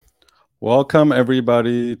Welcome,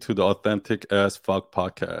 everybody, to the Authentic as Fuck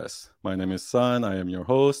podcast. My name is San. I am your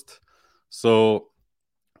host. So,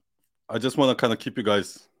 I just want to kind of keep you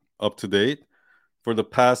guys up to date. For the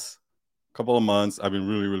past couple of months, I've been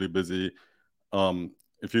really, really busy.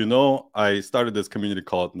 If you know, I started this community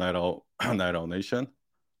called Night Owl, Night Owl Nation.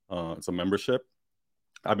 It's a membership.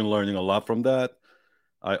 I've been learning a lot from that.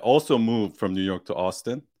 I also moved from New York to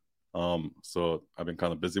Austin. So, I've been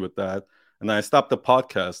kind of busy with that. And I stopped the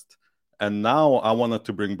podcast. And now I wanted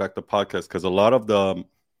to bring back the podcast because a lot of the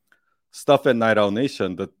stuff at Night Owl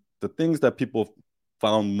Nation, the things that people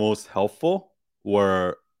found most helpful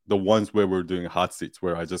were the ones where we're doing hot seats,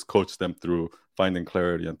 where I just coach them through finding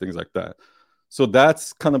clarity and things like that. So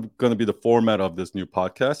that's kind of going to be the format of this new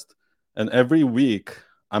podcast. And every week,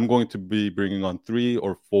 I'm going to be bringing on 3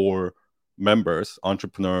 or 4 members,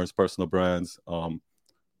 entrepreneurs, personal brands,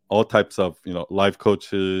 all types of life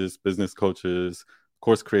coaches, business coaches,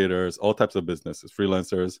 course creators, all types of businesses,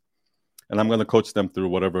 freelancers, and I'm going to coach them through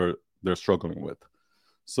whatever they're struggling with.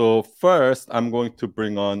 So first, I'm going to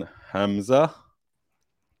bring on Hamza.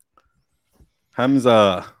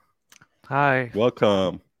 Hamza. Hi.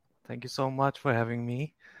 Welcome. Thank you so much for having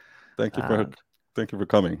me. Thank you for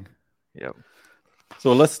coming. Yeah.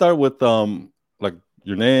 So let's start with like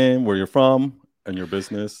your name, where you're from, and your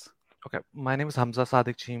business. Okay. My name is Hamza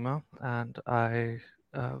Sadiq Chima, and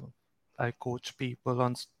I coach people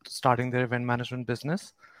on starting their event management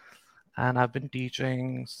business. And I've been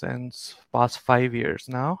teaching since past 5 years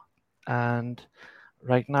now. And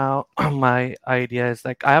right now, my idea is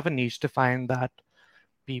like I have a niche to find that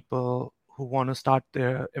people who want to start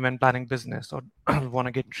their event planning business or want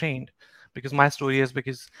to get trained. Because my story is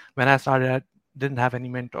because when I started, I didn't have any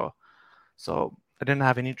mentor. So I didn't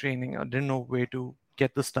have any training. I didn't know where to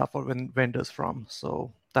get the stuff or vendors from.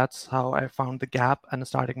 So that's how I found the gap and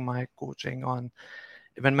starting my coaching on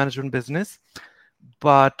event management business.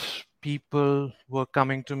 But people were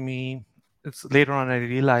coming to me. It's later on I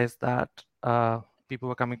realized that people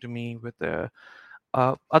were coming to me with their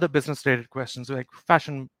other business related questions like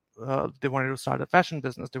fashion. They wanted to start a fashion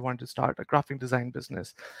business. They wanted to start a graphic design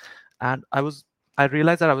business. And I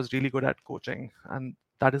realized that I was really good at coaching. And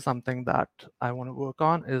that is something that I want to work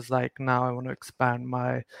on is like now I want to expand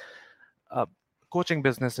my coaching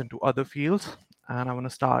business into other fields. And I want to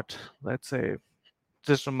start, let's say,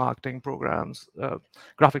 digital marketing programs,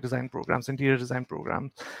 graphic design programs, interior design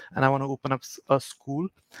programs. And I want to open up a school.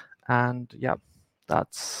 And yeah,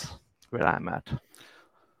 that's where I'm at.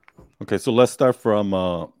 Okay, so let's start from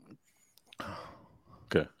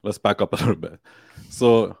okay, let's back up a little bit.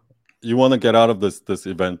 So you want to get out of this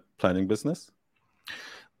event planning business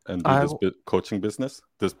and do this coaching business,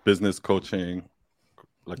 this business coaching,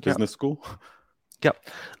 like business school? Yeah.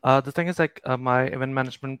 The thing is like my event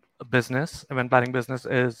management business, event planning business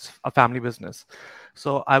is a family business.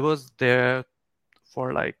 So I was there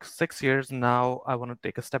for like 6 years. Now I want to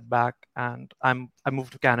take a step back and I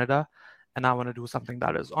moved to Canada and I want to do something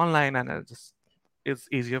that is online and it's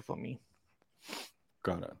easier for me.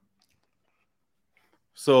 Got it.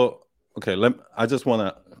 So, okay, I just want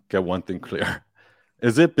to get one thing clear.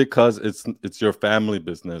 Is it because it's your family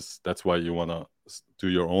business, that's why you want to do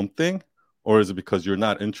your own thing? Or is it because you're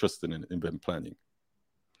not interested in event planning?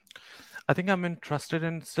 I think I'm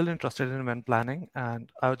still interested in event planning,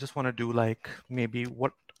 and I just want to do like maybe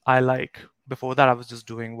what I like. Before that, I was just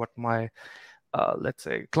doing what my, let's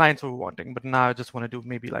say, clients were wanting, but now I just want to do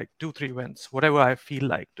maybe like 2-3 events, whatever I feel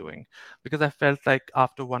like doing, because I felt like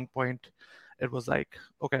after one point, it was like,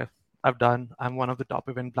 okay, I'm one of the top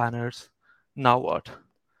event planners. Now what?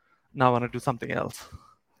 Now I want to do something else,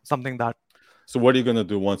 something that. So what are you going to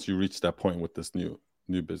do once you reach that point with this new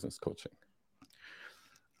business coaching?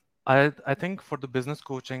 I think for the business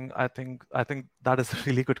coaching, I think that is a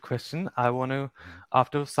really good question. I want to,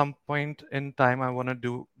 after some point in time, I want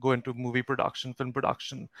to go into movie production, film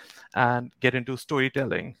production, and get into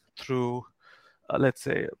storytelling through, let's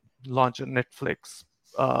say, launch a Netflix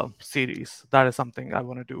series. That is something I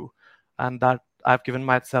want to do, and that I've given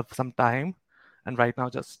myself some time, and right now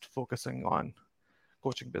just focusing on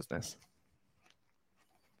coaching business.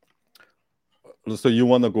 So you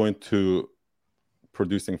want to go into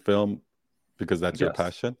producing film because that's your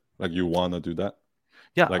passion? Like you want to do that?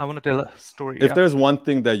 Yeah, like, I want to tell a story. If there's one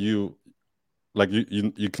thing that you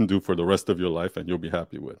can do for the rest of your life and you'll be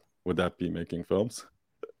happy with, would that be making films?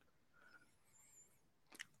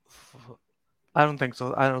 I don't think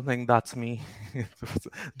so. I don't think that's me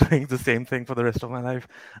doing the same thing for the rest of my life.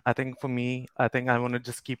 I think for me, I want to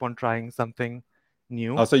just keep on trying something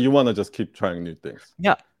new. Oh, so you want to just keep trying new things?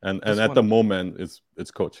 Yeah. And at the moment, it's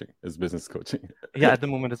coaching, it's business coaching. Yeah, at the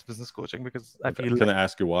moment, it's business coaching because I feel. Can I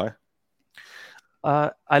ask you why?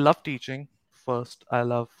 I love teaching. First, I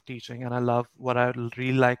love teaching, and I love what I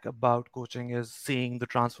really like about coaching is seeing the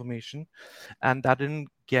transformation. And that didn't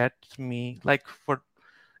get me like for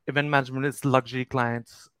event management, it's luxury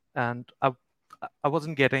clients, and I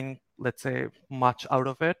wasn't getting, let's say, much out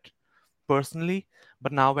of it personally.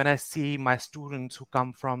 But now when I see my students who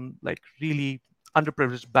come from like really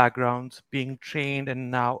underprivileged backgrounds being trained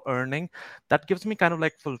and now earning, that gives me kind of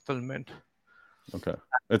like fulfillment. Okay.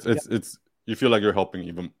 Yeah. It's you feel like you're helping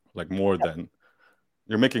even like more than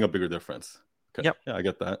you're making a bigger difference. Okay. Yep. Yeah, I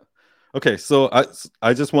get that. Okay, so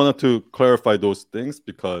I just wanted to clarify those things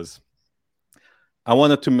because I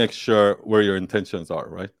wanted to make sure where your intentions are,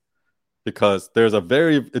 right? Because there's a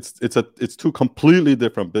very it's two completely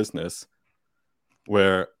different business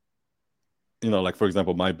where, you know, like for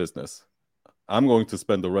example, my business, I'm going to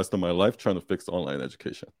spend the rest of my life trying to fix online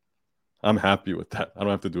education. I'm happy with that. I don't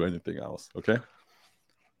have to do anything else. Okay.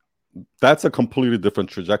 That's a completely different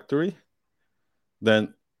trajectory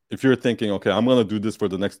than if you're thinking, okay, I'm going to do this for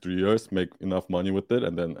the next 3 years, make enough money with it,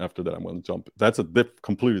 and then after that, I'm going to jump. That's a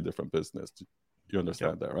completely different business. You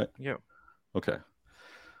understand that, right? Yeah. Okay.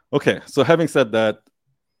 Okay. So having said that,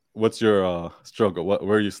 what's your struggle?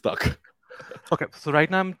 Where are you stuck? Okay, so right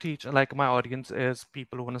now I'm teaching, like my audience is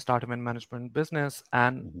people who want to start event management business,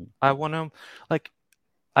 and Mm-hmm. I want to, like,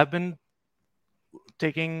 I've been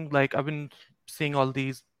I've been seeing all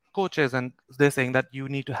these coaches, and they're saying that you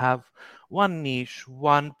need to have one niche,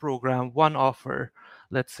 one program, one offer.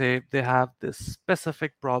 Let's say they have this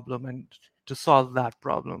specific problem, and to solve that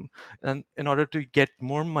problem, and in order to get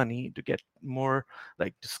more money, to get more,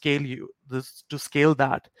 like, to scale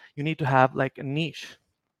that, you need to have like a niche,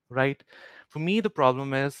 right? For me, the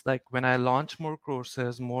problem is like when I launch more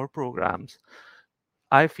courses, more programs,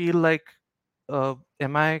 I feel like,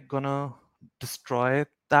 am I gonna destroy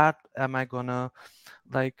that? Am I gonna,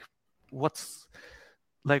 like, what's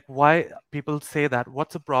like why people say that?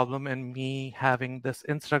 What's the problem in me having this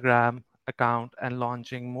Instagram account and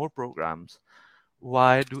launching more programs?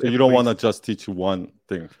 Why do So you don't everybody? want to just teach one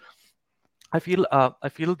thing. I feel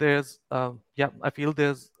there's I feel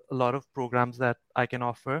there's a lot of programs that I can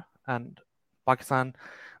offer, and Pakistan,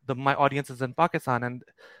 my audience is in Pakistan, and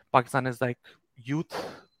Pakistan is like youth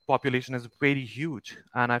population is very huge,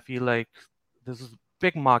 and I feel like this is a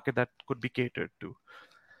big market that could be catered to.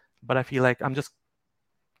 But I feel like I'm just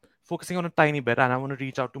focusing on a tiny bit, and I want to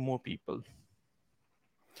reach out to more people.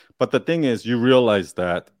 But the thing is, you realize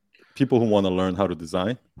that people who want to learn how to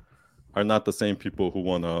design are not the same people who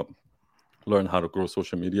want to learn how to grow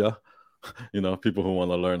social media. You know, people who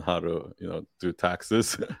want to learn how to, you know, do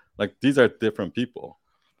taxes. Like these are different people.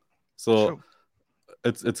 So True.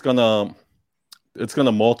 it's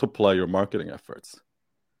gonna multiply your marketing efforts.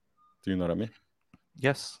 Do you know what I mean?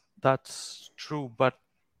 Yes, that's true, but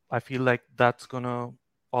I feel like that's gonna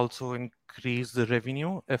also increase the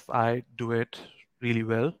revenue if I do it really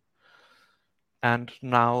well. And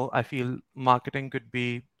now I feel marketing could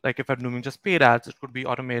be like, if I'm doing just paid ads, it could be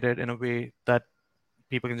automated in a way that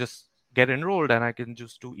people can just get enrolled and I can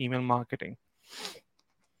just do email marketing.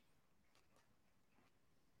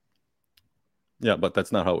 Yeah, but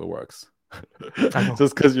that's not how it works. I know.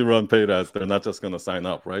 Just because you run paid ads, they're not just going to sign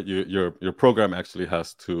up, right? Your program actually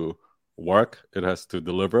has to work. It has to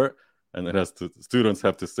deliver, and it has to. Students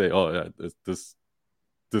have to say, "Oh yeah,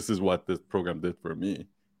 this is what this program did for me,"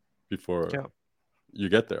 before Yeah. you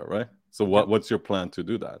get there, right? So Yeah. what's your plan to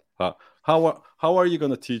do that? How are you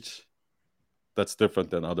going to teach that's different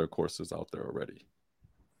than other courses out there already?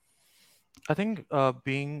 I think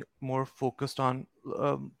being more focused on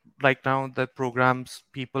right now the programs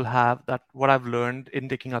people have, that what I've learned in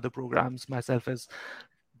taking other programs myself is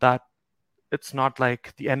that it's not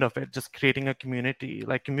like the end of it, just creating a community,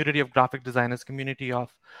 like community of graphic designers, community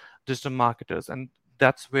of digital marketers. And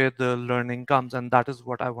that's where the learning comes. And that is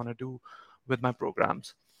what I want to do with my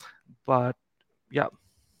programs. But yeah.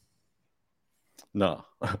 No,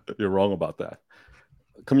 you're wrong about that.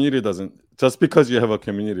 Community doesn't, just because you have a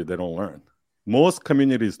community, they don't learn. Most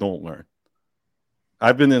communities don't learn.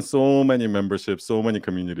 I've been in so many memberships, so many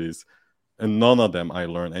communities, and none of them I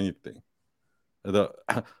learn anything. The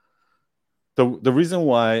the reason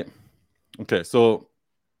why, okay, so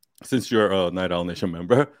since you're a Night Owl Nation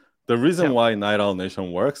member, the reason Yeah. why Night Owl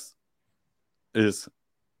Nation works is,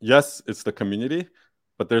 yes, it's the community,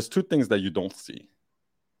 but there's two things that you don't see.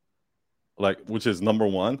 Like, which is number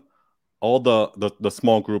one, all the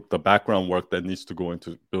small group, the background work that needs to go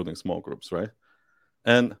into building small groups, right?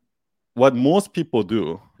 And what most people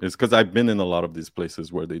do is, because I've been in a lot of these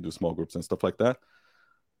places where they do small groups and stuff like that,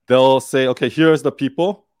 they'll say, okay, here's the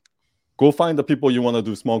people. Go find the people you want to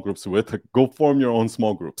do small groups with. Go form your own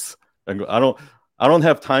small groups. And I don't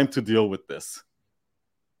have time to deal with this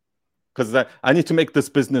because I need to make this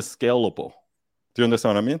business scalable. Do you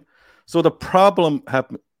understand what I mean? So the problem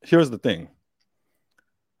happen. Here's the thing.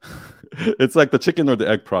 It's like the chicken or the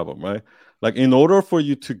egg problem, right? Like in order for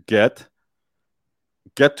you to get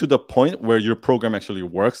to the point where your program actually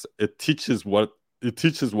works, it teaches what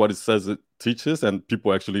it says it teaches, and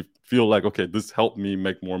people actually feel like, okay, this helped me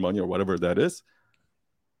make more money or whatever that is.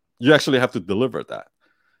 You actually have to deliver that.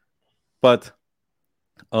 But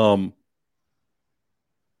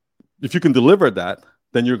if you can deliver that,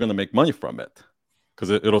 then you're going to make money from it because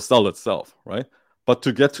it'll sell itself, right? But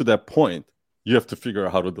to get to that point, you have to figure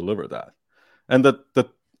out how to deliver that. And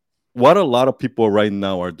what a lot of people right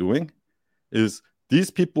now are doing is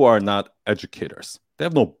these people are not educators. They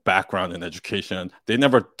have no background in education. They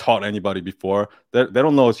never taught anybody before. They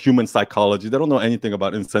don't know human psychology. They don't know anything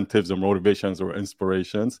about incentives or motivations or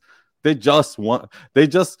inspirations. They just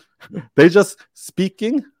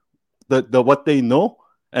speaking the what they know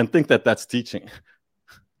and think that that's teaching.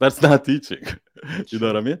 That's not teaching. You know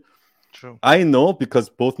what I mean? True. I know because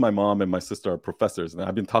both my mom and my sister are professors, and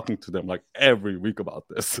I've been talking to them like every week about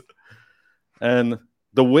this. And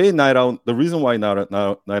the reason why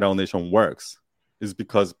Night Owl Nation works is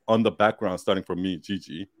because on the background, starting from me,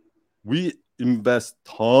 Gigi, we invest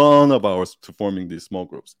ton of hours to forming these small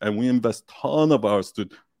groups, and we invest ton of hours to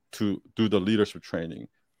do the leadership training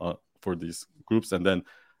for these groups, and then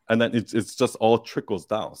it's just all trickles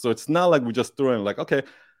down. So it's not like we just throw in like, okay.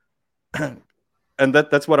 And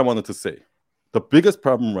that's what I wanted to say. The biggest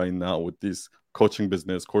problem right now with these coaching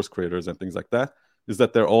business, course creators, and things like that is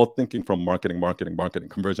that they're all thinking from marketing,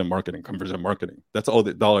 conversion marketing. That's all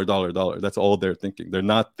the dollar. That's all they're thinking. They're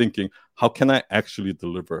not thinking, how can I actually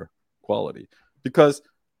deliver quality? Because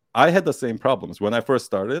I had the same problems. When I first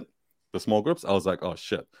started the small groups, I was like, oh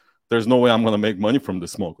shit, there's no way I'm going to make money from the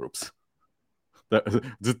small groups.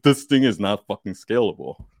 This thing is not fucking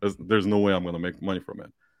scalable. There's no way I'm going to make money from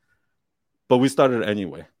it. But we started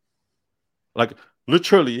anyway. Like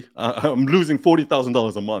literally, I'm losing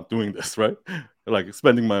 $40,000 a month doing this, right? Like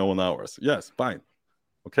spending my own hours. Yes, fine.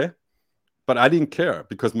 Okay. But I didn't care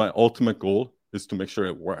because my ultimate goal is to make sure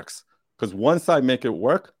it works. Because once I make it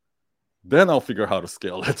work, then I'll figure out how to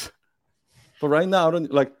scale it. But right now,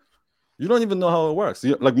 you don't even know how it works.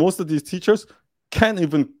 Like most of these teachers can't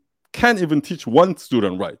even teach one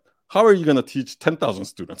student right. How are you going to teach 10,000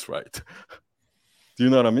 students right? Do you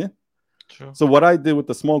know what I mean? True. So what I did with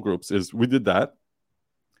the small groups is we did that.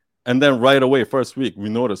 And then right away, first week, we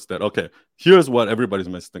noticed that, okay, here's what everybody's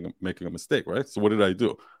making a mistake, right? So what did I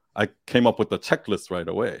do? I came up with a checklist right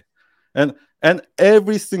away. And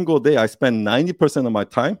every single day, I spend 90% of my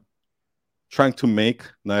time trying to make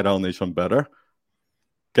Night Owl Nation better,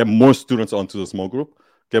 get more students onto the small group,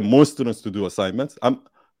 get more students to do assignments.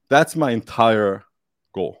 That's my entire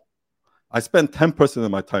goal. I spend 10%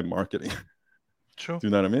 of my time marketing. True. Do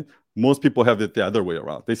you know what I mean? Most people have it the other way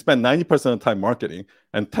around. They spend 90% of the time marketing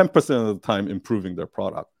and 10% of the time improving their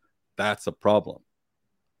product. That's a problem.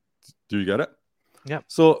 Do you get it? Yeah.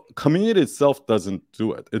 So community itself doesn't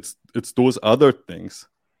do it. It's those other things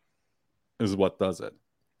is what does it.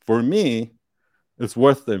 For me, it's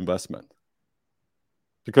worth the investment.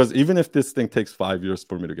 Because even if this thing takes 5 years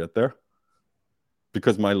for me to get there,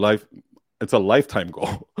 because it's a lifetime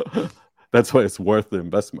goal. That's why it's worth the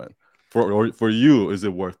investment. For you, is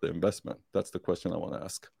it worth the investment? That's the question I want to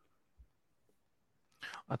ask.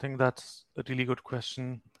 I think that's a really good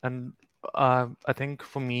question. And I think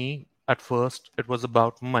for me, at first, it was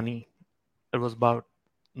about money.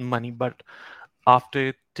 But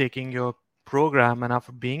after taking your program and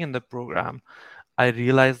after being in the program, I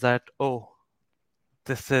realized that,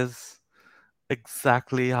 this is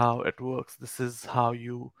exactly how it works. This is how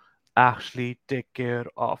you actually take care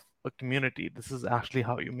of a community. This is actually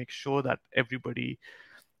how you make sure that everybody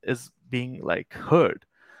is being heard.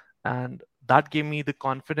 And that gave me the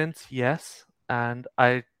confidence, yes. And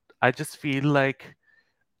I just feel like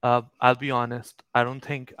I'll be honest, I don't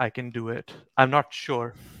think I can do it. I'm not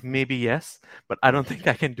sure. Maybe yes, but I don't think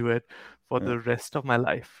I can do it for the rest of my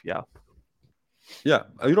life. Yeah. Yeah,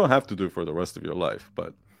 you don't have to do it for the rest of your life,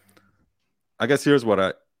 but I guess here's what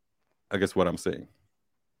I'm saying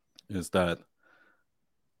is that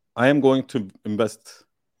I am going to invest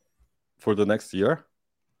for the next year,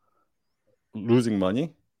 losing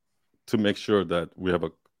money, to make sure that we have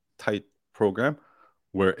a tight program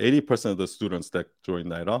where 80% of the students that join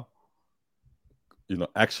Night Owl,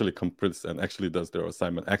 actually completes and actually does their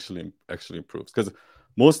assignment, actually improves. Because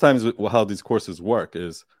most times how these courses work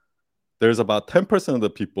is there's about 10% of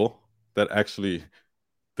the people that actually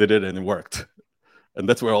did it and it worked. And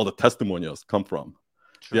that's where all the testimonials come from.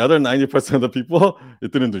 The other 90% of the people,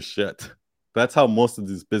 it didn't do shit. That's how most of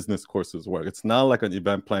these business courses work. It's not like an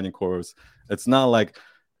event planning course. It's not like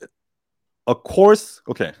a course.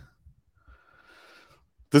 Okay.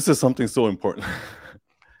 This is something so important.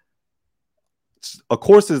 A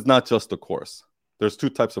course is not just a course. There's two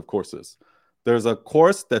types of courses. There's a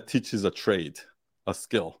course that teaches a trade, a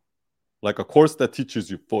skill, like a course that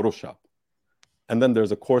teaches you Photoshop. And then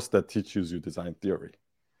there's a course that teaches you design theory.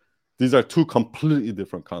 These are two completely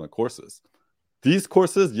different kind of courses. These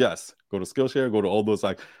courses, yes, go to Skillshare, go to all those,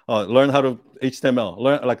 like learn how to HTML,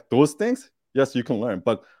 learn like those things. Yes, you can learn,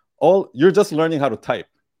 but you're just learning how to type.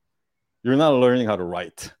 You're not learning how to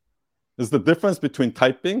write. There's the difference between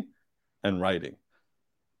typing and writing.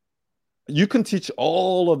 You can teach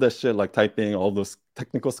all of that shit, like typing, all those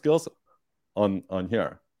technical skills on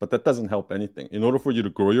here, but that doesn't help anything. In order for you to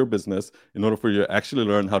grow your business, in order for you to actually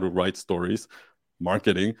learn how to write stories,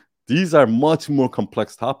 marketing, these are much more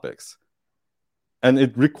complex topics. And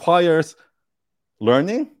it requires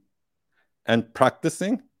learning and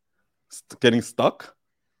practicing, getting stuck.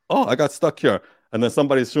 Oh, I got stuck here. And then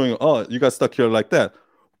somebody's showing, oh, you got stuck here like that.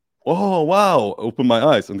 Oh, wow. Open my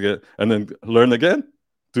eyes and then learn again,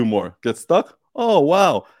 do more, get stuck. Oh,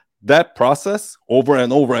 wow. That process over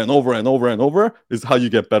and over and over and over and over is how you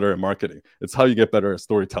get better at marketing. It's how you get better at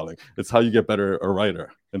storytelling. It's how you get better at a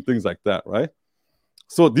writer and things like that, right?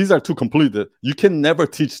 So these are two completely, you can never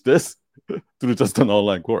teach this through just an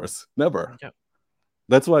online course. Never. Yep.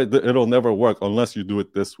 That's why it'll never work unless you do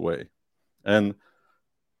it this way. And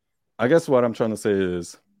I guess what I'm trying to say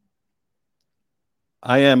is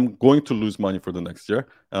I am going to lose money for the next year,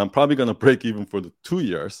 and I'm probably going to break even for the 2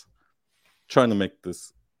 years trying to make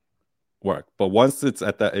this work. But once it's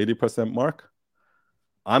at that 80% mark,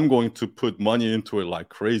 I'm going to put money into it like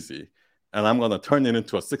crazy, and I'm going to turn it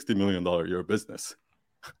into a $60 million a year business.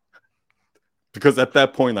 Because at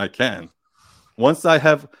that point, I can. Once I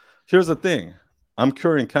have, here's the thing, I'm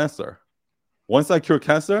curing cancer. Once I cure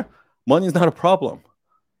cancer, money is not a problem.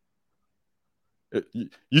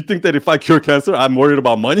 You think that if I cure cancer, I'm worried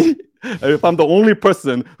about money? If I'm the only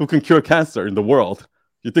person who can cure cancer in the world,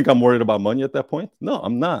 you think I'm worried about money at that point? No,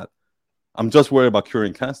 I'm not. I'm just worried about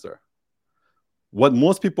curing cancer. What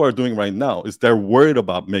most people are doing right now is they're worried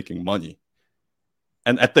about making money,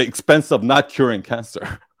 and at the expense of not curing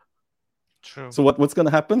cancer. True. So what's going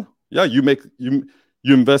to happen? Yeah, you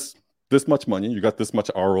invest this much money, you got this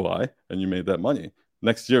much ROI, and you made that money.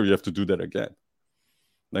 Next year, you have to do that again.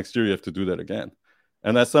 Next year, you have to do that again.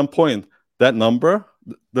 And at some point, that number,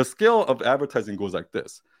 the scale of advertising goes like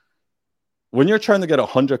this. When you're trying to get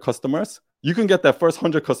 100 customers, you can get that first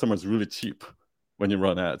 100 customers really cheap when you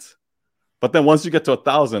run ads. But then once you get to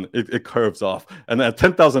 1,000, it curves off. And then at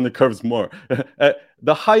 10,000, it curves more.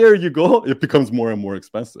 The higher you go, it becomes more and more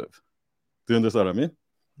expensive. Do you understand what I mean?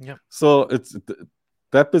 Yeah. So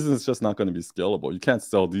that business is just not going to be scalable. You can't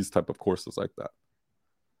sell these type of courses like that.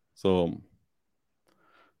 So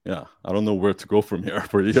yeah, I don't know where to go from here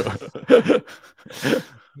for you.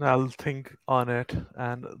 I'll think on it,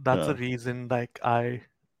 and that's the reason. Like I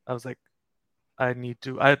was like, I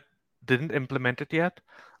didn't implement it yet.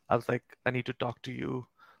 I was like, I need to talk to you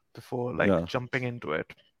before jumping into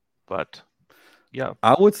it. But yeah,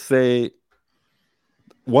 I would say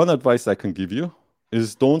one advice I can give you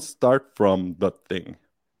is don't start from the thing.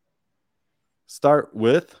 Start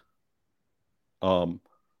with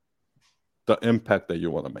the impact that you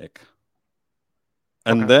want to make.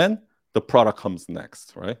 And then the product comes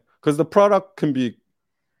next, right? Because the product can be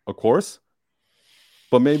a course,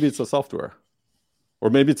 but maybe it's a software, or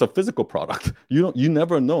maybe it's a physical product. You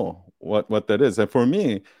never know what that is. And for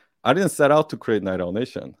me, I didn't set out to create Night Owl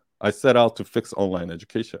Nation. I set out to fix online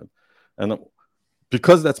education. And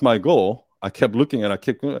because that's my goal, I kept looking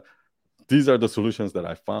and these are the solutions that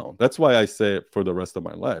I found. That's why I say it for the rest of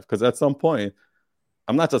my life. Because at some point,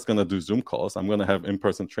 I'm not just going to do Zoom calls. I'm going to have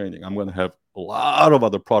in-person training. I'm going to have a lot of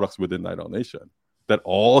other products within Night Owl Nation that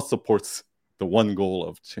all supports the one goal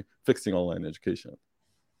of fixing online education.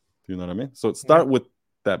 Do you know what I mean? So start with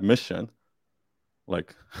that mission,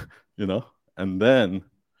 and then.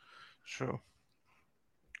 Sure.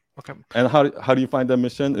 Okay. And how do you find that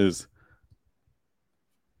mission? Is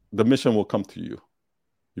the mission will come to you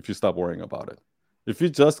if you stop worrying about it. If you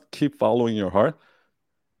just keep following your heart,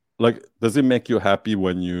 does it make you happy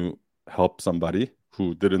when you help somebody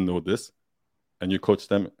who didn't know this and you coach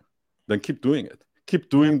them? Then keep doing it.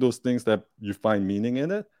 Keep doing those things that you find meaning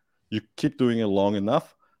in it. You keep doing it long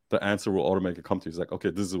enough, the answer will automatically come to you. It's like,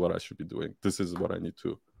 okay, this is what I should be doing. This is what I need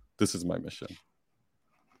to. This is my mission.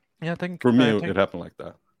 Yeah, I think for me, it happened like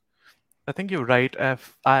that. I think you're right.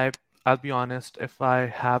 I'll be honest, if I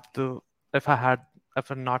had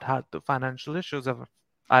if I not had the financial issues,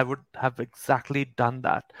 I would have exactly done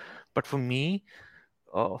that. But for me,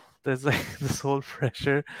 oh, there's like this whole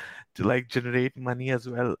pressure to like generate money as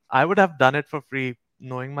well. I would have done it for free,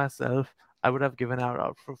 knowing myself. I would have given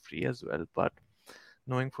out for free as well. But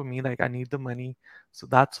knowing for me, like I need the money, so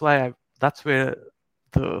that's where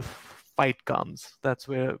the fight comes. That's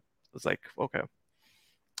where it's like, okay,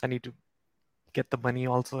 I need to get the money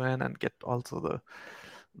also in and get also the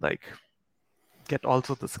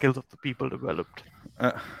skills of the people developed.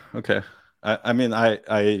 Okay. I mean,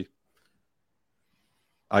 I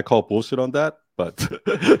call bullshit on that, but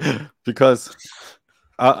because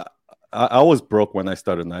I was broke when I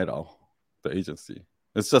started Night Owl, the agency.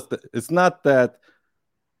 It's just that, it's not that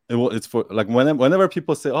it's for like whenever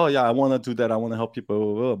people say, "Oh yeah, I want to do that, I want to help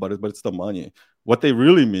people," but it's the money. What they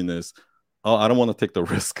really mean is, "Oh, I don't want to take the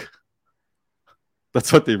risk."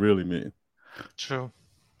 That's what they really mean. True.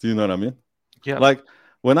 Do you know what I mean? Yeah. Like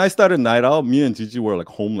when I started Night Owl, me and Gigi were like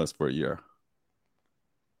homeless for a year.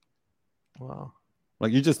 Wow.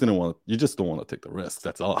 Like you just don't want to take the risk.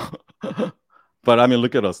 That's all. But I mean,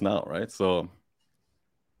 look at us now, right? So,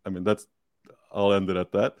 I mean, I'll end it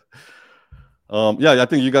at that. Yeah, I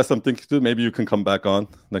think you got something to do. Maybe you can come back on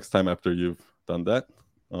next time after you've done that.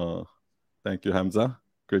 Thank you, Hamza.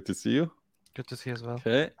 Great to see you. Good to see you as well.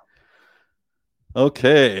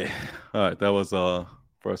 Okay. All right, that was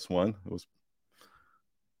first one.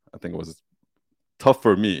 I think it was tough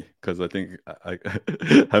for me because I think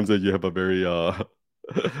Hamza, you have a very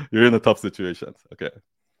you're in a tough situation. Okay.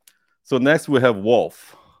 So next we have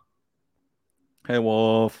Wolf. Hey,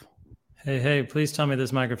 Wolf. Hey, please tell me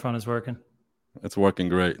this microphone is working. It's working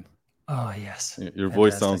great. Oh, yes. Your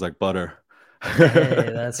voice sounds like butter. Hey,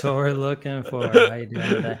 that's what we're looking for. How you doing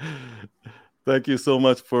today? Thank you so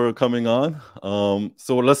much for coming on.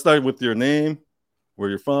 So let's start with your name, where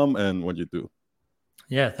you're from, and what you do.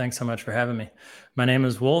 Yeah, thanks so much for having me. My name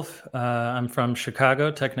is Wolf. I'm from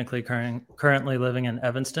Chicago, technically currently living in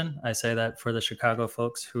Evanston. I say that for the Chicago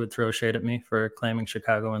folks who would throw shade at me for claiming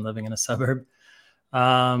Chicago and living in a suburb.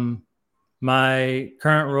 My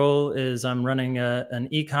current role is I'm running an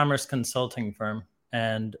e-commerce consulting firm,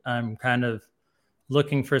 and I'm kind of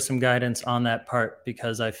looking for some guidance on that part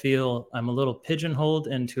because I feel I'm a little pigeonholed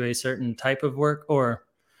into a certain type of work, or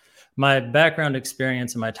my background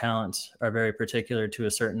experience and my talents are very particular to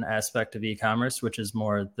a certain aspect of e-commerce, which is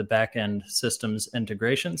more the back-end systems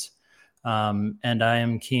integrations. And I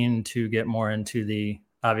am keen to get more into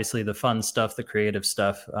obviously the fun stuff, the creative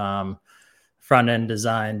stuff, front-end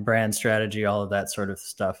design, brand strategy, all of that sort of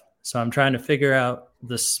stuff. So I'm trying to figure out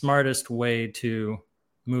the smartest way to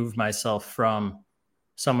move myself from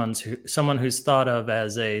someone who's thought of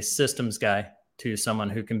as a systems guy to someone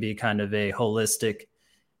who can be kind of a holistic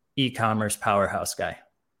e-commerce powerhouse guy.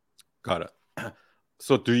 Got it.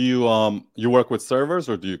 So do you work with servers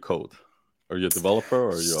or do you code? Are you a developer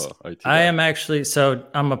or are you a IT guy? I am actually, so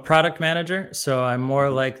I'm a product manager. So I'm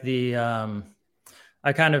more like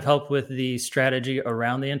I kind of help with the strategy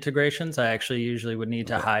around the integrations. I actually usually would need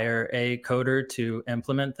to hire a coder to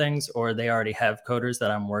implement things, or they already have coders that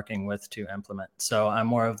I'm working with to implement. So I'm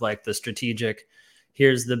more of like the strategic,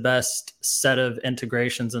 here's the best set of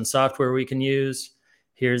integrations and software we can use.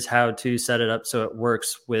 Here's how to set it up so it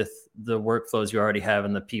works with the workflows you already have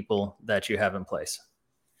and the people that you have in place.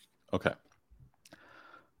 Okay.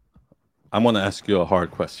 I'm going to ask you a hard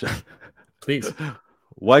question. Please.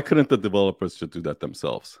 Why couldn't the developers just do that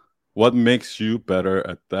themselves? What makes you better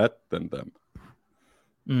at that than them?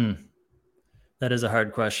 That is a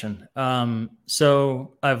hard question.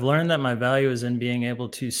 So I've learned that my value is in being able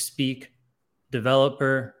to speak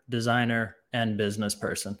developer, designer, and business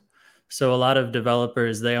person. So a lot of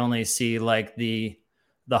developers, they only see like the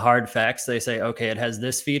hard facts. They say, okay, it has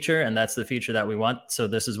this feature and that's the feature that we want. So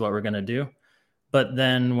this is what we're going to do. But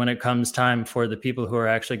then when it comes time for the people who are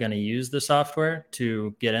actually going to use the software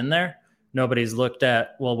to get in there, nobody's looked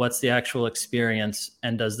at, well, what's the actual experience?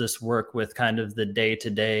 And does this work with kind of the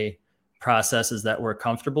day-to-day processes that we're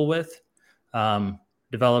comfortable with?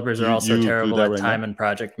 Developers are also terrible at time and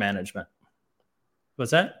project management.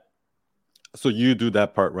 What's that? So you do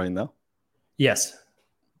that part right now? Yes.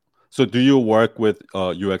 So do you work with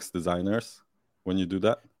UX designers when you do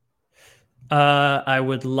that? I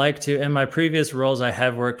would like to. In my previous roles, I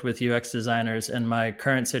have worked with UX designers. In my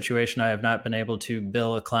current situation, I have not been able to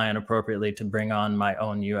bill a client appropriately to bring on my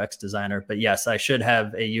own UX designer. But yes, I should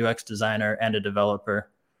have a UX designer and a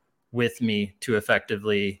developer with me to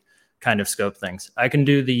effectively kind of scope things. I can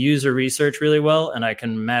do the user research really well, and I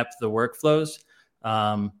can map the workflows.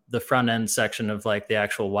 The front end section of like the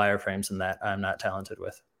actual wireframes and that I'm not talented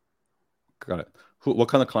with. Got it. What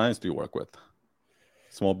kind of clients do you work with?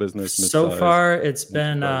 Small business, So mid-size, far, it's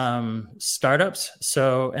been enterprise? startups.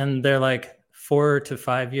 So, and they're like 4 to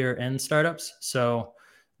 5 year in startups. So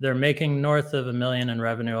they're making north of $1 million in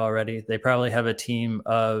revenue already. They probably have a team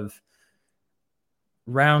of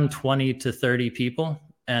around 20 to 30 people,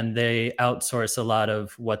 and they outsource a lot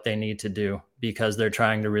of what they need to do because they're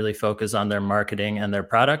trying to really focus on their marketing and their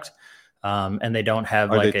product. And they don't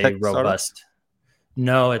have Are like they a tech robust. startups?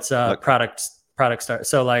 No, it's a Like, product start.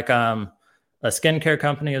 So like a skincare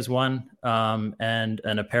company is one, and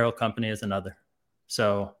an apparel company is another.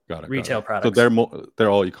 So got it. retail So products. they're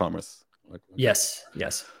all e-commerce. Like, Yes.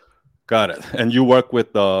 got it. And you work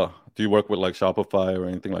with do you work with like Shopify or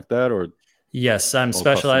anything like that, or Yes, I'm all custom?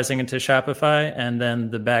 specializing into Shopify, and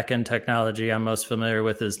then the backend technology I'm most familiar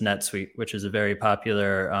with is NetSuite, which is a very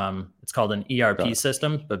popular. It's called an Got ERP it.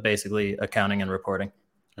 system, but basically accounting and reporting.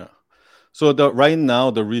 Yeah. So right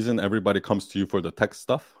now, the reason everybody comes to you for the tech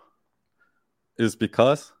stuff is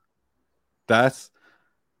because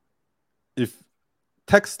if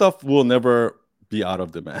tech stuff will never be out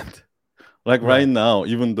of demand. Like right now,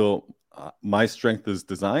 even though my strength is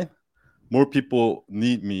design, more people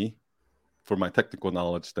need me for my technical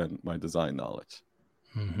knowledge than my design knowledge.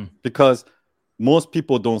 Mm-hmm. Because most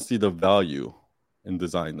people don't see the value in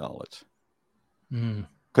design knowledge.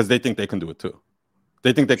 Because they think they can do it too.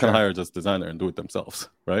 They think they can hire just designer and do it themselves,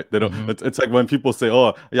 right? They don't. It's like when people say,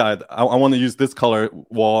 "Oh, yeah, I want to use this color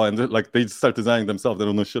wall," and like they start designing themselves. They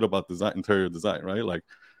don't know shit about interior design, right? Like,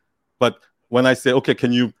 but when I say, "Okay,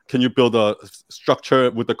 can you build a structure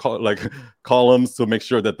with the columns to make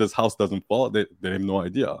sure that this house doesn't fall?" They have no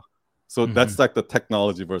idea. So that's like the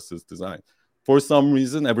technology versus design. For some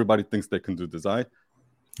reason, everybody thinks they can do design,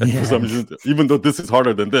 and for some reason, even though this is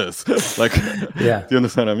harder than this, like, do you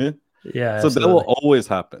understand what I mean? Yeah. So absolutely. that will always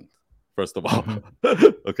happen, first of all.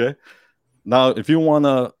 Okay. Now, if you want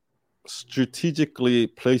to strategically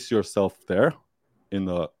place yourself there in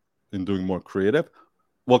doing more creative,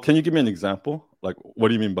 well, can you give me an example? Like, what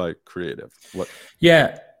do you mean by creative? What?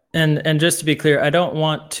 Yeah. And just to be clear, I don't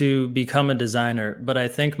want to become a designer, but I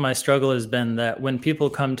think my struggle has been that when people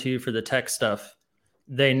come to you for the tech stuff,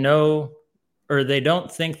 they know, or they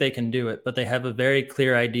don't think they can do it, but they have a very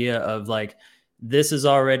clear idea of like, this is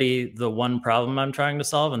already the one problem I'm trying to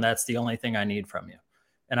solve, and that's the only thing I need from you.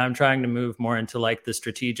 And I'm trying to move more into like the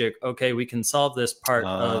strategic, okay, we can solve this part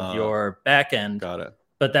of your back end. Got it.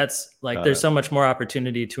 But that's like, there's so much more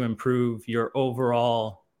opportunity to improve your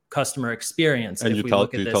overall customer experience if we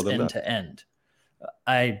look at this end to end.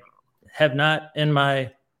 I have not, in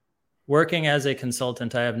my working as a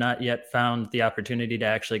consultant, I have not yet found the opportunity to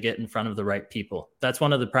actually get in front of the right people. That's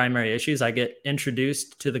one of the primary issues. I get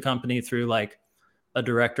introduced to the company through like a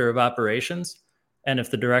director of operations. And if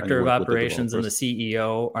the director of operations and the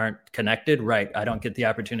CEO aren't connected, I don't get the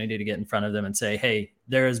opportunity to get in front of them and say, hey,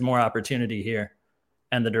 there is more opportunity here.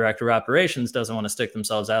 And the director of operations doesn't want to stick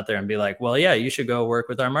themselves out there and be like, well, yeah, you should go work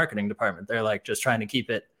with our marketing department. They're like just trying to keep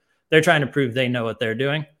it. They're trying to prove they know what they're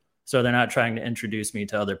doing. So they're not trying to introduce me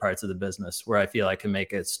to other parts of the business where I feel I can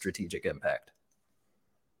make a strategic impact.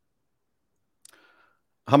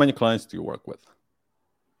 How many clients do you work with?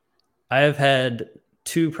 I have had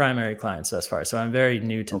 2 primary clients thus far, so I'm very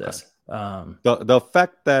new to this. The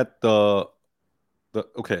fact that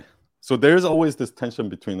okay, so there's always this tension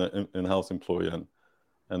between the in-house employee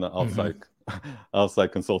and the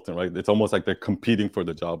outside consultant, right? It's almost like they're competing for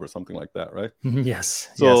the job or something like that, right? Yes.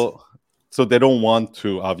 So they don't want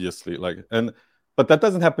to, obviously, but that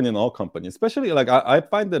doesn't happen in all companies. Especially like I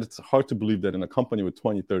find that it's hard to believe that in a company with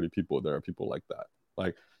 20, 30 people, there are people like that.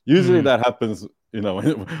 Like usually that happens,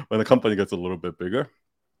 when a company gets a little bit bigger.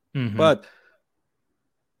 But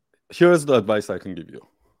here's the advice I can give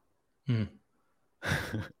you.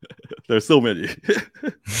 There's so many.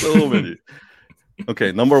 So many.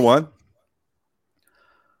 Okay, number 1,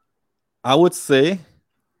 I would say,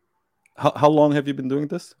 how long have you been doing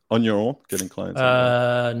this on your own, getting clients?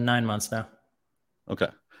 9 months now. Okay.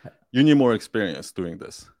 You need more experience doing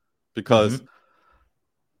this because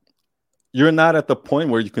you're not at the point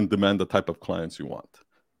where you can demand the type of clients you want.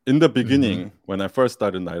 In the beginning, when I first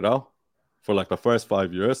started Night Owl, for like the first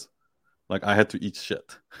 5 years, like I had to eat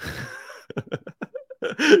shit.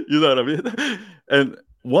 You know what I mean? And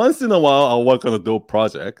once in a while, I'll work on a dope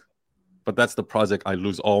project, but that's the project I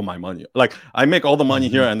lose all my money. Like I make all the money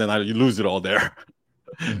here and then I lose it all there.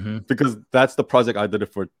 Because that's the project I did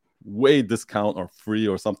it for way discount or free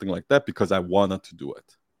or something like that because I wanted to do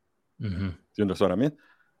it. Do you understand what I mean?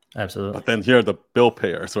 Absolutely. But then here are the bill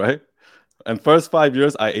payers, right? And first 5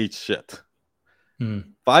 years, I ate shit.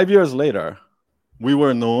 5 years later, we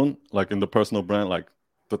were known, like in the personal brand, like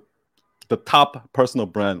the top personal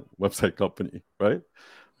brand website company, right?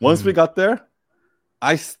 Once we got there,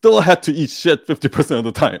 I still had to eat shit 50% of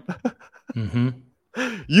the time.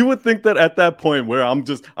 You would think that at that point where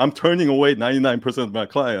I'm turning away 99% of my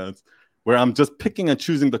clients, where I'm just picking and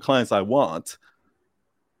choosing the clients I want,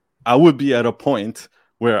 I would be at a point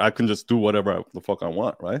where I can just do whatever the fuck I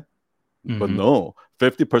want, right? But no,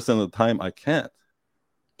 50% of the time I can't,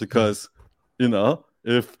 because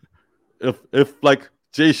if like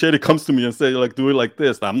Jay Shetty comes to me and say like do it like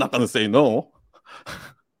this, I'm not gonna say no.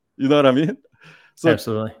 You know what I mean? So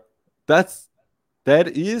absolutely, that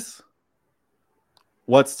is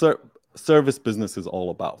what service business is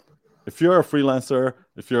all about. If you're a freelancer,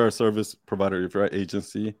 if you're a service provider, if you're an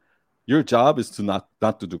agency, your job is to not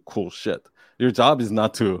to do cool shit. Your job is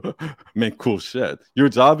not to make cool shit. Your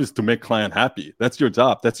job is to make client happy. That's your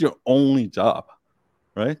job. That's your only job,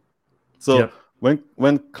 right? So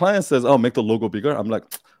when client says, "Oh, make the logo bigger," I'm like,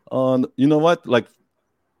 you know what? Like,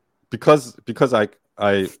 because I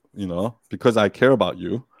care about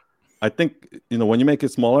you, I think when you make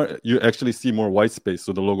it smaller, you actually see more white space,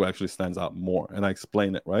 so the logo actually stands out more. And I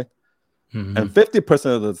explain it, right? And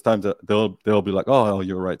 50% of the time, they'll be like, "Oh,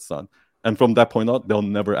 you're right, son." And from that point on, they'll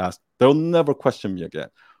never question me again.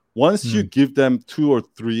 Once you give them 2 or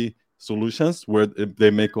 3 solutions where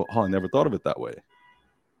they may go, "Oh, I never thought of it that way."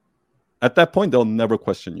 At that point, they'll never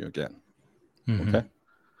question you again. Okay?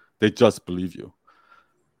 They just believe you.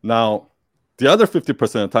 Now, the other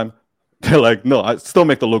 50% of the time, they're like, "No, I still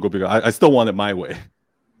make the logo bigger. I still want it my way."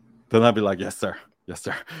 Then I'll be like, "Yes, sir. Yes,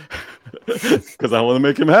 sir." Because I want to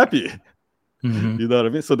make him happy. You know what I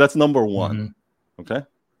mean? So that's number 1. Okay?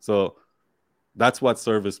 So that's what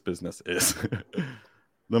service business is.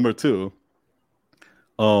 Number 2,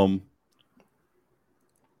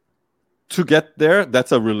 to get there,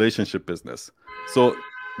 that's a relationship business. So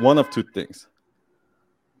one of 2 things.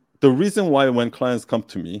 The reason why when clients come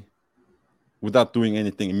to me without doing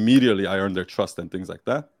anything, immediately I earn their trust and things like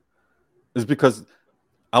that, is because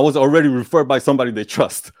I was already referred by somebody they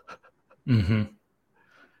trust.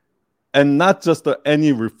 And not just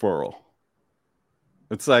any referral.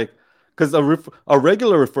 It's like, because a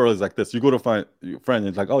regular referral is like this. You go to find your friend, and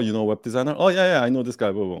it's like, "Oh, you know a web designer? Oh, yeah, I know this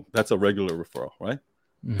guy." Blah, blah. That's a regular referral, right?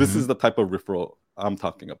 This is the type of referral I'm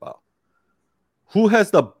talking about. Who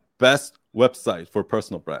has the best website for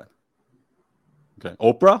personal brand? Okay,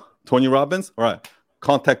 Oprah, Tony Robbins. All right,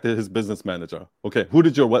 contacted his business manager. Okay, who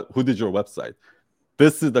did your website?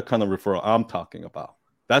 This is the kind of referral I'm talking about.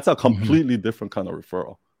 That's a completely different kind of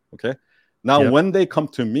referral. Okay, now when they come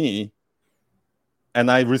to me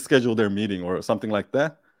and I reschedule their meeting or something like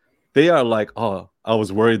that, they are like, "Oh, I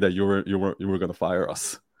was worried that you were going to fire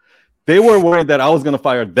us." They were worried that I was going to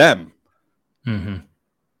fire them.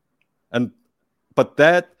 But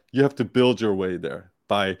that you have to build your way there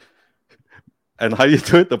by. And how you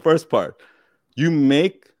do it? The first part, you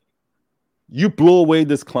blow away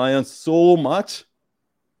this client so much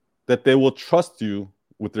that they will trust you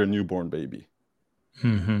with their newborn baby.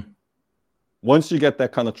 Once you get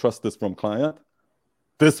that kind of trust from client,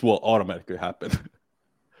 this will automatically happen. Do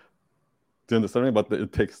you understand me? But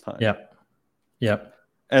it takes time. Yeah.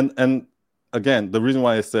 And again, the reason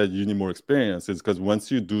why I said you need more experience is because once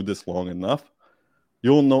you do this long enough,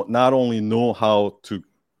 you'll not only know how to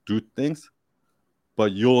do things,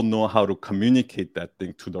 but you'll know how to communicate that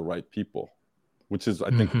thing to the right people, which is, I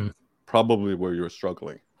think, probably where you're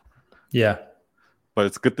struggling. Yeah. But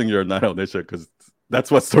it's a good thing you're not on Nisha, because that's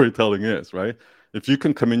what storytelling is, right? If you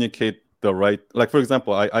can communicate the right, like, for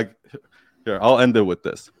example, I'll end it with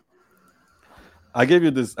this. I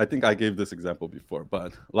think I gave this example before,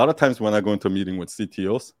 but a lot of times when I go into a meeting with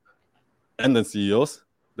CTOs and then CEOs,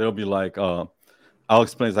 they'll be like, I'll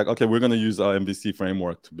explain, it's like, "Okay, we're going to use our MVC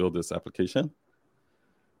framework to build this application."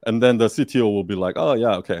 And then the CTO will be like, "Oh,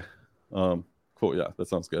 yeah, okay. Cool, yeah, that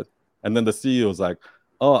sounds good." And then the CEO is like,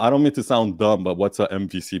 "Oh, I don't mean to sound dumb, but what's a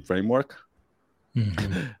MVC framework?"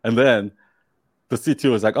 And then the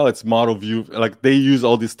CTO is like, "Oh, it's model view." Like, they use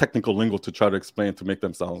all these technical lingo to try to explain to make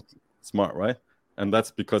them sound smart, right? And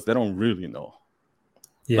that's because they don't really know.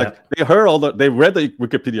 Like, they read the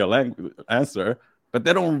Wikipedia answer, but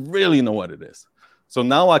they don't really know what it is. So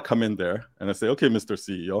now I come in there and I say, "Okay, Mr.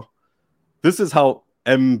 CEO, this is how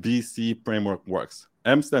MVC framework works.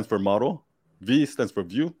 M stands for model, V stands for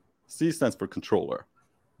view, C stands for controller.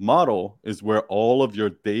 Model is where all of your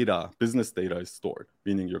data, business data, is stored,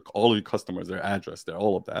 meaning all of your customers, their address,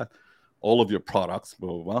 all of that, all of your products,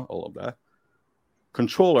 blah, blah, blah, all of that.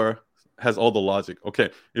 Controller has all the logic. Okay,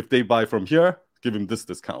 if they buy from here, give them this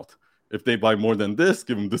discount. If they buy more than this,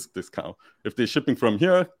 give them this discount. If they're shipping from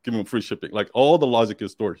here, give them free shipping." Like, all the logic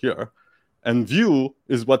is stored here. And view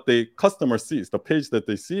is what the customer sees, the page that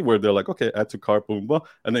they see where they're like, okay, add to cart, boom, boom,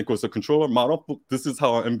 and then it goes to controller, model. This is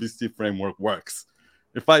how our MVC framework works.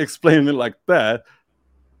 If I explain it like that,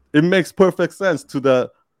 it makes perfect sense to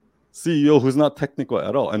the CEO who's not technical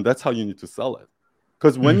at all. And that's how you need to sell it.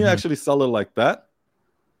 Because when you actually sell it like that,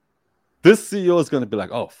 this CEO is going to be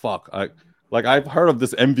like, oh, fuck. I've heard of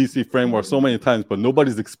this MVC framework so many times, but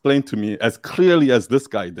nobody's explained to me as clearly as this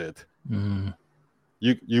guy did.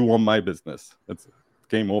 You won my business. It's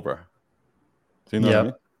game over. Do you know what I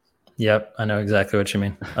mean? Yep. I know exactly what you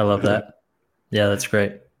mean. I love that. Yeah, that's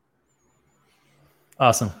great.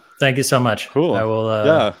 Awesome. Thank you so much. Cool. I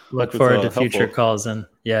will look forward to future calls. And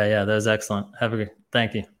that was excellent.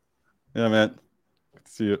 Thank you. Yeah, man. Good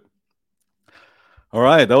to see you. All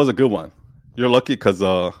right. That was a good one. You're lucky because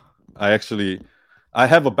I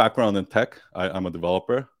have a background in tech. I'm a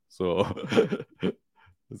developer. So it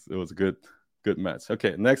was a good match.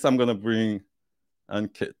 Okay. Next, I'm going to bring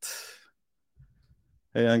Ankit.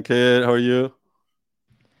 Hey, Ankit. How are you?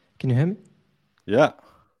 Can you hear me? Yeah.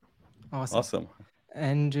 Awesome.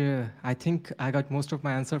 And I think I got most of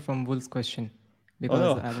my answer from Wolf's question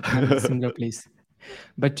because I was in a similar place.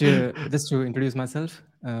 But just to introduce myself,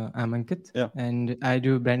 I'm Ankit, and I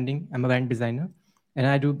do branding. I'm a brand designer, and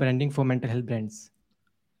I do branding for mental health brands.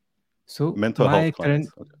 So mental health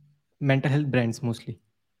brands mostly.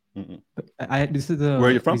 This is the Where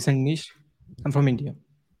are you from? Recent niche. I'm from India.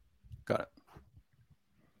 Got it.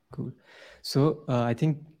 Cool. So I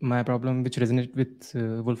think my problem, which resonates with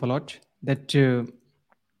Wolf a lot, that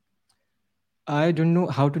I don't know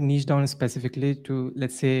how to niche down specifically to,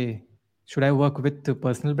 let's say, should I work with the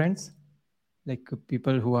personal brands, like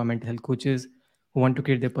people who are mental health coaches who want to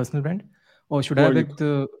create their personal brand, or should I work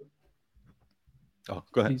the? Oh,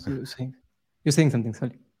 go ahead. You're saying something.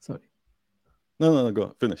 Sorry. No.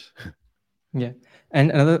 Go finish. Yeah,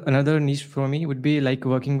 and another niche for me would be like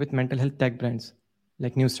working with mental health tech brands,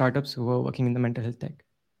 like new startups who are working in the mental health tech.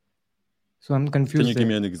 So I'm confused. Can you give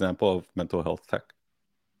me an example of mental health tech?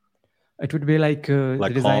 It would be like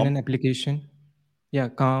the design and application. Yeah,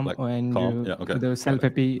 Calm and the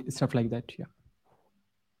self-happy stuff like that. Yeah.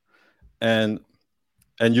 And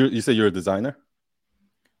you say you're a designer?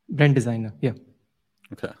 Brand designer, yeah.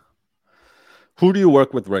 Okay. Who do you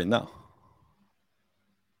work with right now?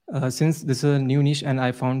 Since this is a new niche, and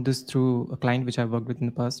I found this through a client which I've worked with in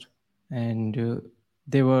the past, and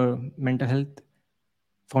they were mental health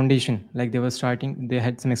foundation. Like they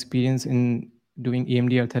had some experience in doing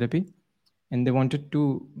EMDR therapy, and they wanted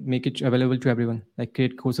to make it available to everyone, like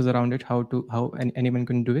create courses around it, how anyone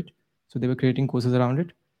can do it. So they were creating courses around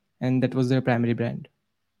it, and that was their primary brand.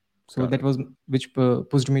 So that was which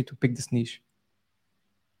pushed me to pick this niche.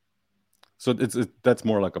 So that's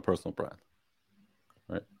more like a personal brand,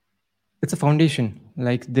 right? It's a foundation.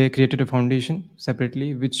 Like they created a foundation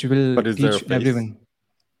separately, which will teach everyone.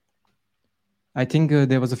 I think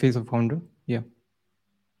there was a face of founder. Yeah.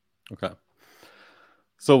 Okay.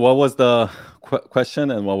 So what was the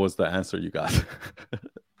question and what was the answer you got?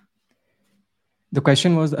 The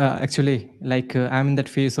question was actually like I'm in that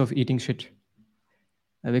phase of eating shit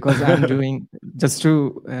because I'm doing, just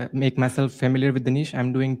to make myself familiar with the niche,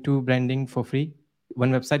 I'm doing 2 branding for free,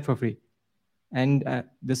 1 website for free. And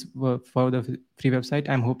this for the free website,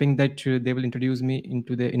 I'm hoping that they will introduce me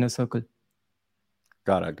into the inner circle.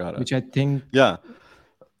 Got it. Which I think. Yeah.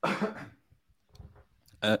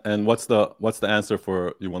 And what's the answer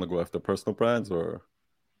for you want to go after personal brands or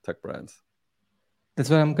tech brands? That's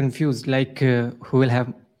why I'm confused. Like who will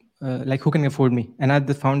have, who can afford me? And I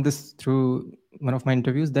found this through one of my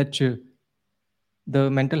interviews that the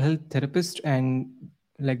mental health therapist and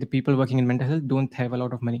like the people working in mental health don't have a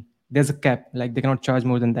lot of money. There's a cap, like they cannot charge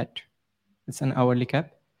more than that. It's an hourly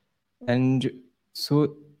cap. And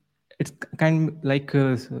so it's kind of like,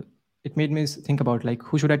 it made me think about like,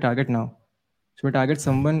 who should I target now? Should I target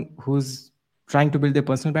someone who's trying to build their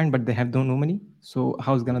personal brand, but they have no money? So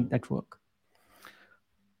how's that work?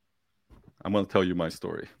 I'm going to tell you my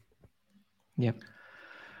story. Yeah.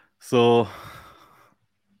 So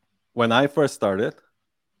when I first started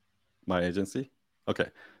my agency, okay,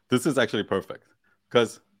 this is actually perfect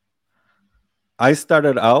because I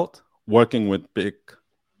started out working with big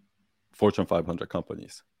Fortune 500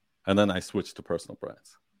 companies, and then I switched to personal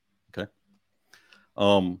brands. Okay.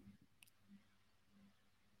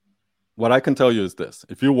 What I can tell you is this: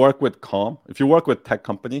 if you work with Calm, if you work with tech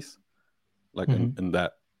companies, like in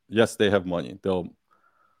that, yes, they have money.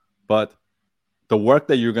 But the work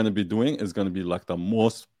that you're going to be doing is going to be like the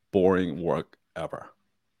most boring work ever.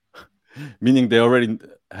 Meaning they already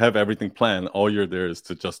have everything planned. All you're there is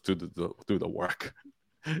to just do the work.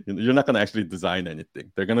 You're not going to actually design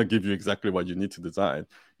anything. They're going to give you exactly what you need to design.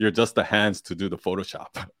 You're just the hands to do the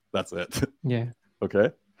Photoshop. That's it. Yeah.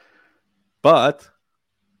 Okay. But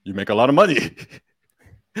you make a lot of money.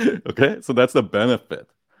 Okay. So that's the benefit.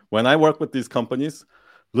 When I work with these companies,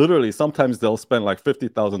 literally sometimes they'll spend like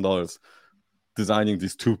 $50,000 designing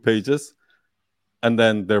these 2 pages, and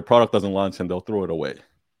then their product doesn't launch and they'll throw it away.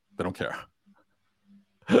 They don't care.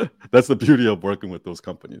 That's the beauty of working with those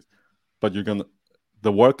companies. But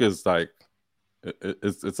the work is like,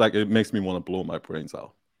 it's like, it makes me want to blow my brains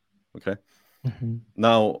out. Okay. Mm-hmm.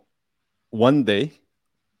 Now, one day,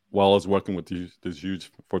 while I was working with these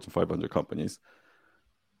huge Fortune 500 companies,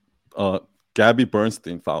 Gabby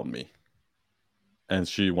Bernstein found me, and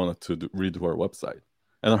she wanted to redo her website.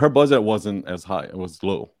 And her budget wasn't as high; it was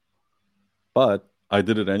low. But I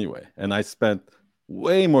did it anyway, and I spent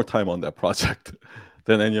way more time on that project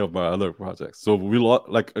than any of my other projects. So we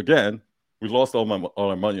lost all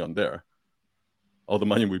our money on there, all the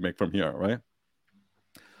money we make from here, right?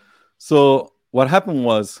 So what happened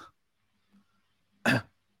was,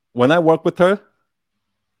 when I worked with her,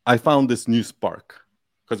 I found this new spark.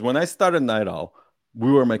 Because when I started Night Owl,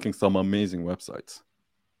 we were making some amazing websites,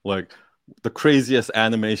 like the craziest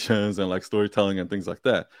animations and like storytelling and things like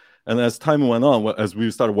that. And as time went on, as we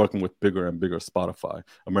started working with bigger and bigger Spotify,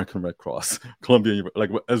 American Red Cross, Columbia,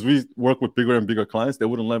 like as we work with bigger and bigger clients, they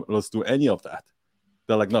wouldn't let us do any of that.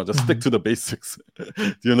 They're like, no, just stick to the basics.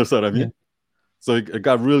 Do you understand what I mean? Yeah. So it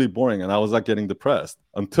got really boring, and I was like getting depressed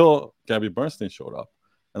until Gabby Bernstein showed up.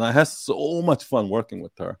 And I had so much fun working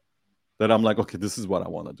with her that I'm like, okay, this is what I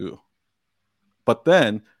want to do. But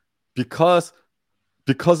then, because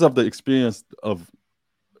of the experience of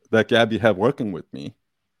that Gabby had working with me,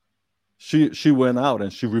 she went out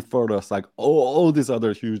and she referred us like all these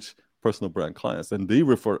other huge personal brand clients, and they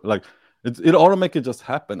refer like it automatically just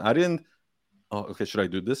happened. I didn't. Oh, okay. Should I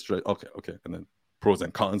do this? Okay, and then pros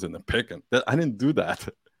and cons and then pick, and I didn't do that.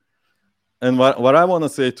 And what I want to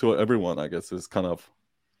say to everyone, I guess, is kind of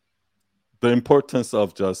the importance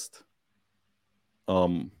of just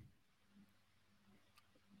the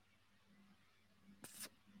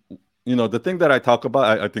thing that I talk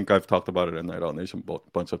about, I think I've talked about it in Night Owl Nation a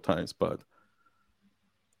bunch of times, but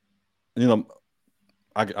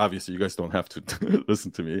obviously you guys don't have to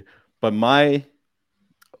listen to me, but my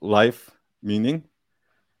life meaning,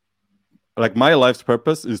 like my life's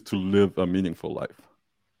purpose is to live a meaningful life.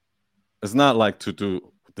 It's not like to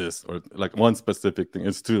do this or like one specific thing.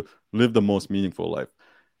 It's to live the most meaningful life.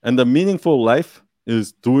 And the meaningful life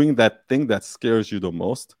is doing that thing that scares you the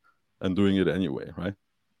most and doing it anyway, right?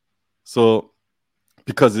 So,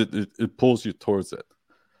 because it pulls you towards it.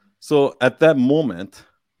 So at that moment,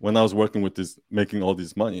 when I was working with this, making all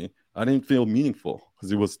this money, I didn't feel meaningful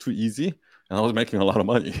because it was too easy and I was making a lot of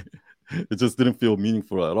money. It just didn't feel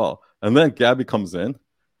meaningful at all. And then Gabby comes in,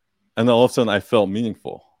 and then all of a sudden I felt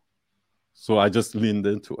meaningful. So I just leaned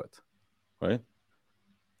into it, right?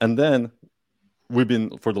 And then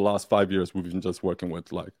for the last 5 years, we've been just working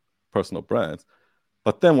with like personal brands.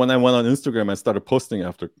 But then when I went on Instagram and started posting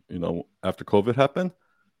after COVID happened,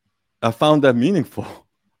 I found that meaningful.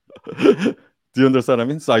 Do you understand what I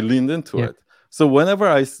mean? So I leaned into it. So whenever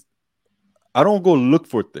I don't go look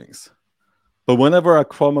for things, but whenever I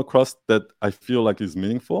come across that I feel like is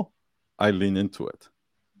meaningful, I lean into it.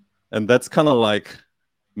 And that's kind of like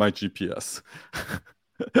my GPS.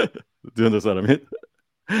 Do you understand what I mean?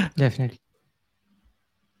 Definitely.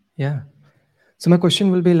 Yeah. So my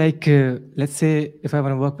question will be like, let's say if I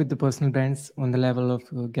want to work with the personal brands on the level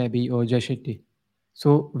of Gabby or Jay Shetty,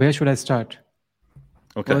 so where should I start?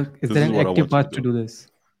 Okay. Or is there an active path to do this?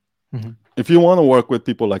 Mm-hmm. If you want to work with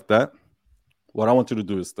people like that, what I want you to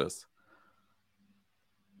do is this.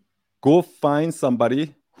 Go find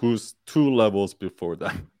somebody who's 2 levels before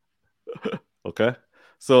them. Okay?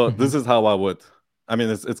 So this is how I would. I mean,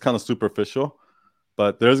 it's kind of superficial,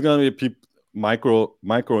 but there's going to be micro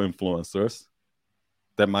influencers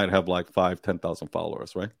that might have like 5,000-10,000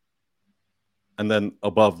 followers, right? And then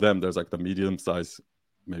above them, there's like the medium size,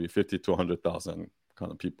 maybe 50,000 to 100,000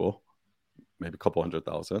 kind of people, maybe a couple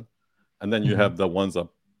 100,000. And then you have the ones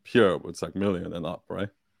up here, it's like million and up, right?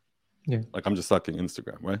 Yeah. Like I'm just talking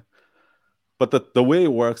Instagram, right? But the way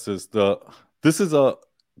it works is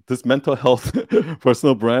this mental health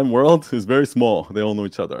personal brand world is very small. They all know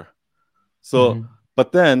each other. So,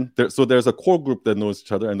 but then there's a core group that knows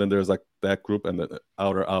each other, and then there's like that group and the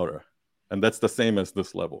outer, and that's the same as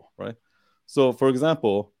this level, right? So, for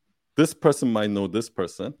example, this person might know this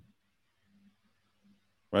person,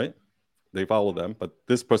 right? They follow them, but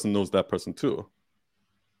this person knows that person too.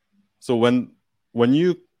 So when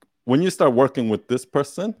you start working with this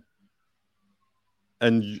person,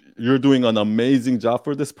 and you're doing an amazing job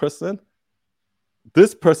for this person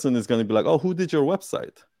is going to be like, oh, who did your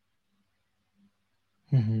website?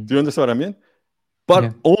 Mhm. Do you understand what I mean? But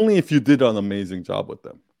Yeah. only if you did an amazing job with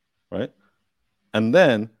them, right? And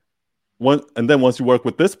then once you work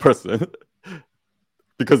with this person,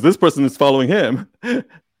 because this person is following him, they're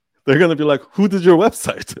going to be like, who did your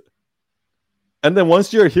website? And then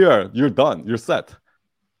once you're here, you're done. You're set.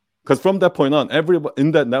 Because from that point on, everybody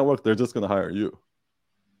in that network, they're just going to hire you.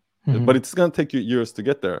 Mhm. But it's going to take you years to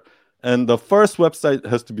get there. And the first website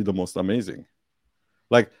has to be the most amazing.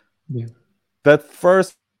 Like Yeah. that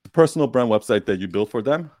first personal brand website that you build for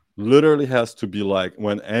them literally has to be like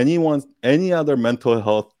when any other mental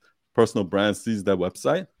health personal brand sees that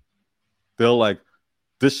website, they're like,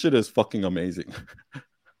 this shit is fucking amazing.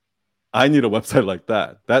 I need a website like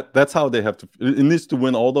that. That's how they have to. It needs to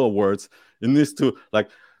win all the awards. It needs to like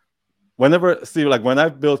when I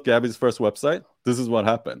built Gabby's first website, this is what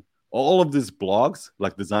happened. All of these blogs,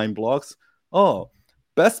 like design blogs,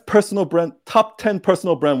 best personal brand, top 10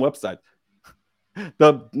 personal brand website.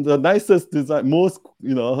 The nicest design,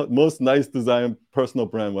 most nice design personal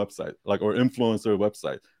brand website, like or influencer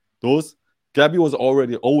website. Those Gabby was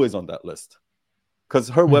always on that list because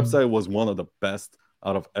her website was one of the best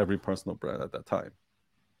out of every personal brand at that time.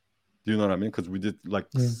 Do you know what I mean? Because we did like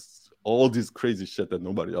all these crazy shit that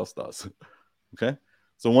nobody else does. Okay,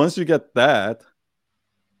 so once you get that,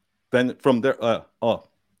 then from there, I want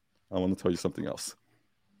to tell you something else.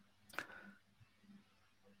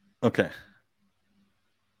 Okay.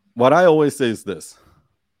 What I always say is this.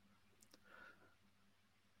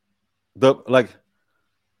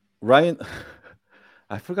 Ryan,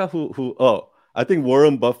 I forgot who, I think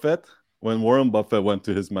Warren Buffett, when Warren Buffett went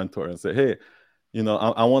to his mentor and said, hey,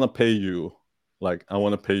 I want to pay you,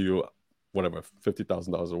 whatever,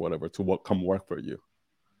 $50,000 or whatever to come work for you.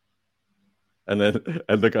 And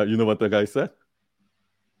the guy, you know what the guy said?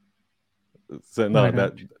 Said, no,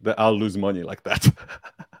 that I'll lose money like that.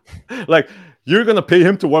 Like you're going to pay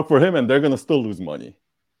him to work for him and they're going to still lose money.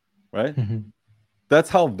 Right? That's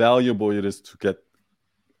how valuable it is to get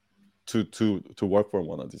to work for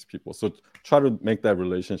one of these people. So try to make that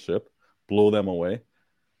relationship, blow them away.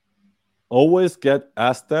 Always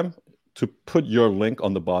ask them to put your link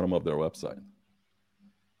on the bottom of their website.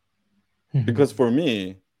 Because for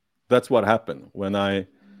me, that's what happened when a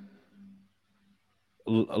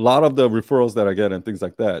lot of the referrals that I get and things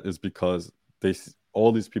like that is because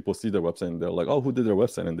all these people see their website and they're like, oh, who did their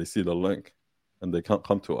website? And they see the link and they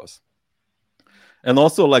come to us. And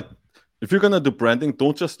also, like, if you're going to do branding,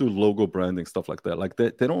 don't just do logo branding, stuff like that. Like,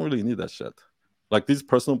 they don't really need that shit. Like, these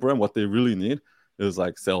personal brand, what they really need is,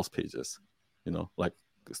 like, sales pages, like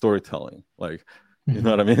storytelling. Like, you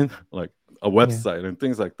know what I mean? Like, a website and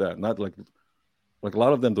things like that. Not like a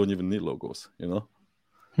lot of them don't even need logos,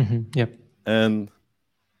 Yep. And,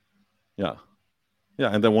 yeah.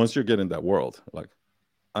 And then once you get in that world, like,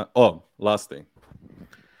 last thing.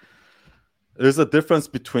 There's a difference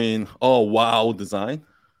between, wow design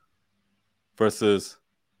versus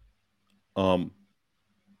the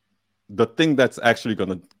thing that's actually going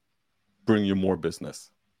to bring you more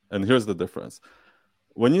business. And here's the difference.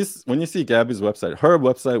 When you see Gabby's website, her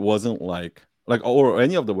website wasn't like or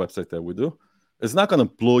any of the websites that we do, it's not going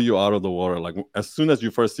to blow you out of the water. Like as soon as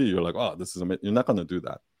you first see it, you're like, oh, this is amazing. You're not going to do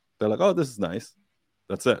that. They're like, oh, this is nice.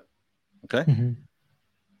 That's it. Okay.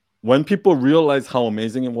 When people realize how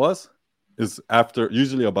amazing it was, is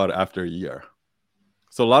usually about after a year.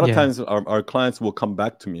 So a lot of times our clients will come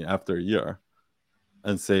back to me after a year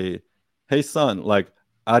and say, hey son, like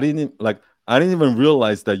I didn't even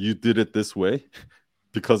realize that you did it this way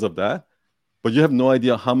because of that. But you have no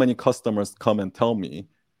idea how many customers come and tell me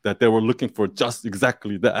that they were looking for just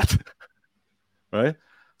exactly that. Right?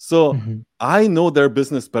 So I know their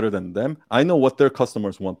business better than them. I know what their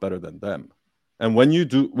customers want better than them. And when you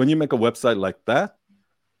make a website like that,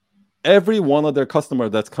 every one of their customer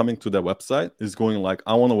that's coming to their website is going like,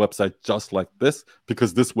 I want a website just like this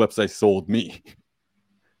because this website sold me.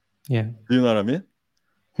 Yeah. Do you know what I mean?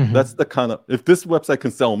 That's the kind of, if this website can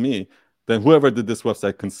sell me, then whoever did this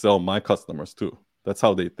website can sell my customers too. That's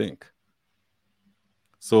how they think.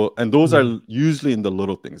 So, and those are usually in the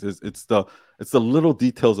little things. It's the little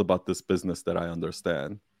details about this business that I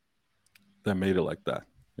understand that made it like that.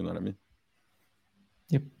 You know what I mean?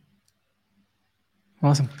 Yep.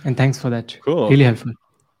 Awesome. And thanks for that. Cool. Really helpful.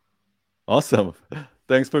 Awesome.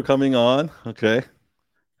 Thanks for coming on. Okay.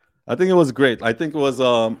 I think it was great. I think it was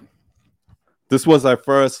this was our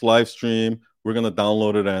first live stream. We're going to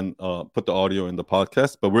download it and put the audio in the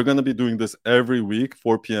podcast, but we're going to be doing this every week,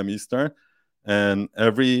 4 p.m. Eastern. And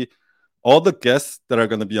every all the guests that are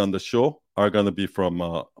going to be on the show are going to be from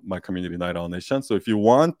my community, Night Owl Nation. So if you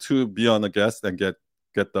want to be on a guest and get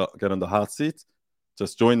on the hot seat,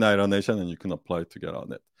 just join Night Owl Nation and you can apply to get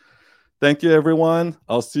on it. Thank you, everyone.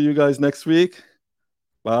 I'll see you guys next week.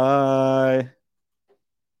 Bye.